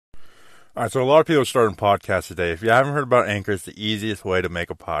All right, so a lot of people are starting podcasts today. If you haven't heard about Anchor, it's the easiest way to make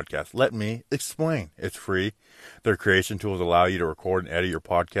a podcast. Let me explain. It's free. Their creation tools allow you to record and edit your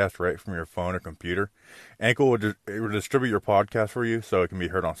podcast right from your phone or computer. Anchor will distribute your podcast for you so it can be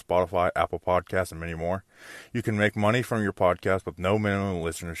heard on Spotify, Apple Podcasts, and many more. You can make money from your podcast with no minimum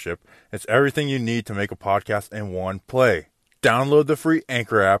listenership. It's everything you need to make a podcast in one play. Download the free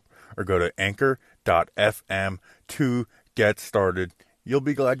Anchor app or go to anchor.fm to get started. You'll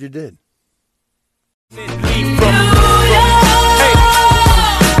be glad you did.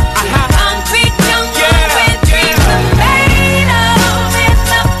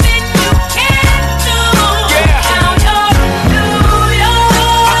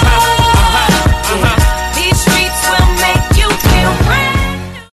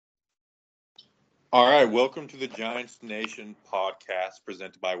 All right, welcome to the Giants Nation podcast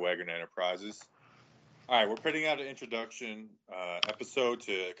presented by Wagon Enterprises. All right, we're putting out an introduction episode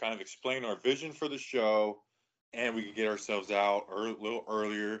to kind of explain our vision for the show, and we can get ourselves out a little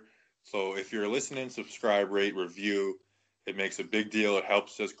earlier. So if you're listening, subscribe, rate, review. It makes a big deal. It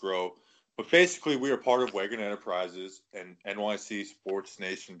helps us grow. But basically, we are part of Wagon Enterprises and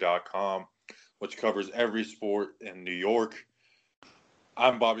NYCSportsNation.com, which covers every sport in New York.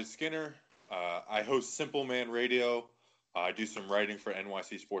 I'm Bobby Skinner. I host Simple Man Radio. I do some writing for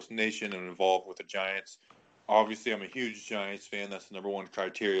NYC Sports Nation and involved with the Giants. Obviously, I'm a huge Giants fan. That's the number one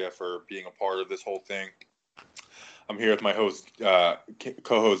criteria for being a part of this whole thing. I'm here with my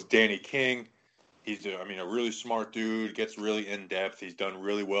co-host Danny King. He's a really smart dude, gets really in-depth. He's done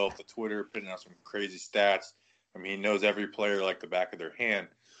really well with the Twitter, putting out some crazy stats. He knows every player like the back of their hand.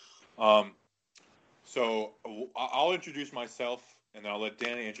 So I'll introduce myself, and then I'll let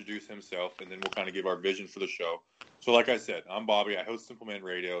Danny introduce himself, and then we'll kind of give our vision for the show. So like I said, I'm Bobby. I host Simple Man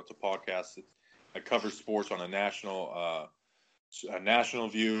Radio. It's a podcast that covers sports on a national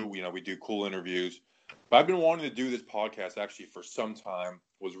view. We do cool interviews. But I've been wanting to do this podcast actually for some time.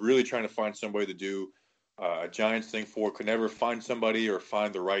 Was really trying to find somebody to do a Giants thing for. Could never find somebody or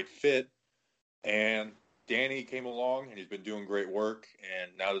find the right fit. And Danny came along, and he's been doing great work.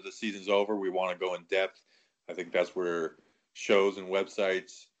 And now that the season's over, we want to go in depth. I think that's where shows and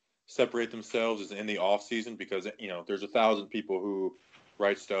websites separate themselves is in the off season, because there's 1,000 people who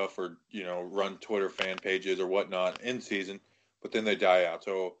write stuff or run Twitter fan pages or whatnot in season, but then they die out.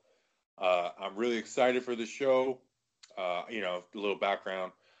 So I'm really excited for the show. A little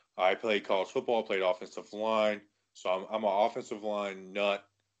background: I played college football, played offensive line, so I'm an offensive line nut.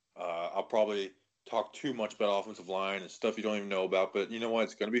 I'll probably talk too much about offensive line and stuff you don't even know about, but you know what?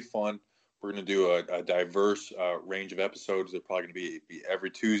 It's going to be fun. We're going to do a diverse range of episodes. They're probably going to be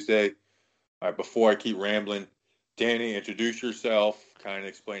every Tuesday. All right, before I keep rambling, Danny, introduce yourself, kind of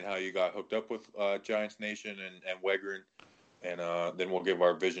explain how you got hooked up with Giants Nation and Wegrin, and then we'll give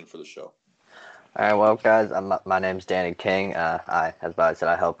our vision for the show. All right, well, guys, my name's Danny King. As Bobby said,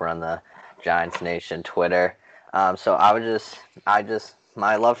 I help run the Giants Nation Twitter. So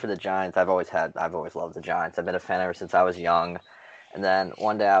my love for the Giants, I've always loved the Giants. I've been a fan ever since I was young. And then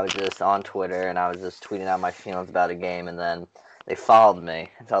one day I was just on Twitter, and I was just tweeting out my feelings about a game, and then they followed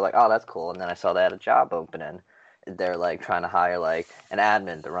me. And so I was like, oh, that's cool. And then I saw they had a job opening. They're, trying to hire, an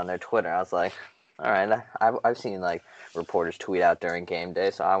admin to run their Twitter. I was like, all right, I've seen, reporters tweet out during game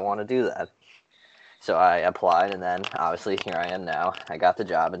day, so I want to do that. So I applied, and then, obviously, here I am now. I got the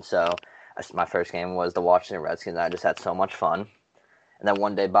job, and so my first game was the Washington Redskins, and I just had so much fun. And then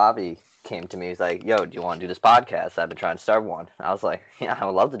one day Bobby came to me. He's like, yo, do you want to do this podcast? I've been trying to start one. And I was like, yeah, I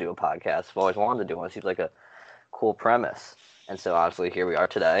would love to do a podcast. I've always wanted to do one. It seems like a cool premise. And so obviously here we are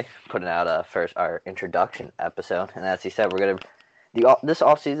today, putting out our introduction episode. And as he said, this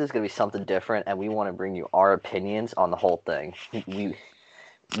off season is going to be something different, and we want to bring you our opinions on the whole thing. You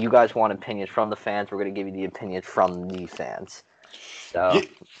guys want opinions from the fans. We're going to give you the opinions from the fans. So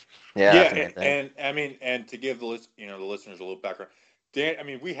and to give the listeners a little background. Dan,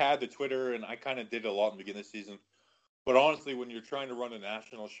 we had the Twitter, and I kind of did a lot in the beginning of the season. But honestly, when you're trying to run a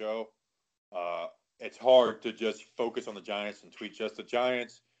national show, it's hard to just focus on the Giants and tweet just the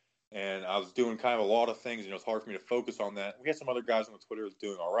Giants. And I was doing kind of a lot of things, it's hard for me to focus on that. We had some other guys on the Twitter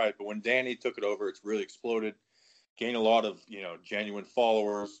doing all right. But when Danny took it over, it's really exploded, gained a lot of, genuine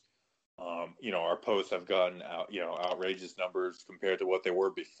followers. Our posts have gotten outrageous numbers compared to what they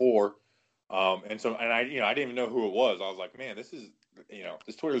were before. I didn't even know who it was. I was like, man, this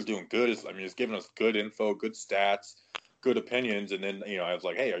Twitter is doing good. It's giving us good info, good stats, good opinions. And then, I was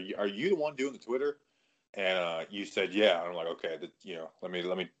like, hey, are you the one doing the Twitter? And you said, yeah. And I'm like, okay, let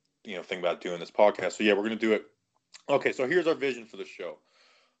me think about doing this podcast. So yeah, we're going to do it. Okay. So here's our vision for the show.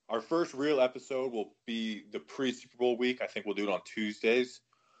 Our first real episode will be the pre-Super Bowl week. I think we'll do it on Tuesdays.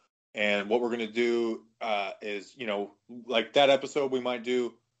 And what we're going to do is, like that episode we might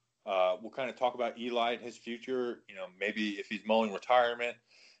do, we'll kind of talk about Eli and his future, maybe if he's mulling retirement.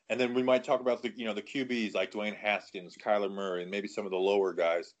 And then we might talk about the QBs like Dwayne Haskins, Kyler Murray, and maybe some of the lower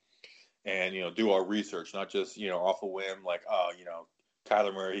guys, and do our research, not just off a whim like,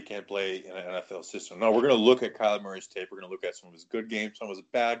 Kyler Murray, he can't play in an NFL system. No, we're going to look at Kyler Murray's tape. We're going to look at some of his good games, some of his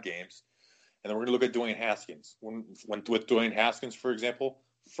bad games, and then we're going to look at Dwayne Haskins. When with Dwayne Haskins, for example,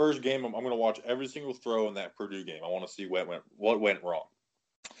 first game I'm going to watch every single throw in that Purdue game. I want to see what went wrong,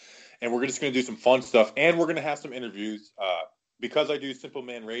 and we're just going to do some fun stuff, and we're going to have some interviews. Because I do Simple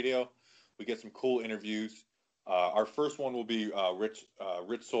Man Radio, we get some cool interviews. Our first one will be Rich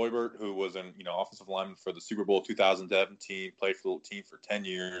Seubert, who was an offensive lineman for the Super Bowl 2017, played for the team for 10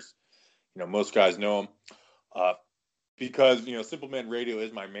 years. Most guys know him. Because Simple Man Radio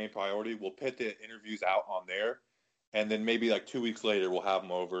is my main priority, we'll put the interviews out on there, and then maybe like 2 weeks later we'll have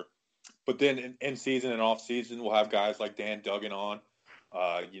them over. But then in season and off season, we'll have guys like Dan Duggan on.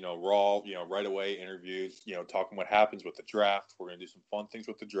 Raw, right away interviews, talking what happens with the draft. We're going to do some fun things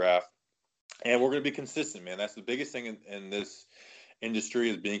with the draft. And we're going to be consistent, man. That's the biggest thing in this industry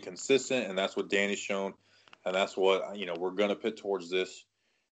is being consistent, and that's what Danny's shown, and that's what we're going to put towards this.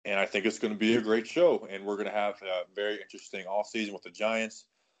 And I think it's going to be a great show, and we're going to have a very interesting offseason with the Giants,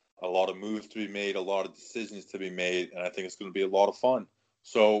 a lot of moves to be made, a lot of decisions to be made, and I think it's going to be a lot of fun.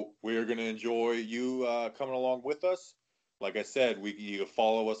 So we are going to enjoy you coming along with us. Like I said, you can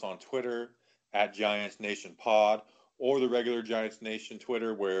follow us on Twitter at Giants Nation Pod, or the regular Giants Nation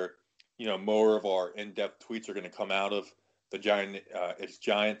Twitter, where more of our in-depth tweets are going to come out of the it's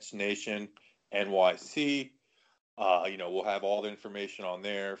Giants Nation NYC. We'll have all the information on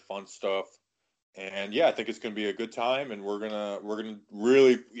there, fun stuff, and yeah, I think it's going to be a good time. And we're gonna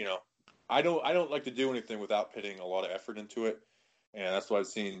really, I don't like to do anything without putting a lot of effort into it, and that's why I've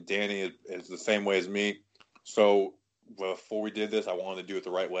seen Danny is the same way as me. So before we did this, I wanted to do it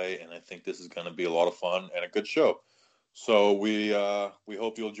the right way, and I think this is going to be a lot of fun and a good show. So we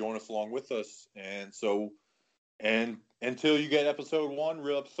hope you'll join us along with us. And until you get real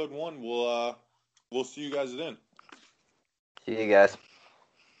episode one, we'll see you guys then. See you guys.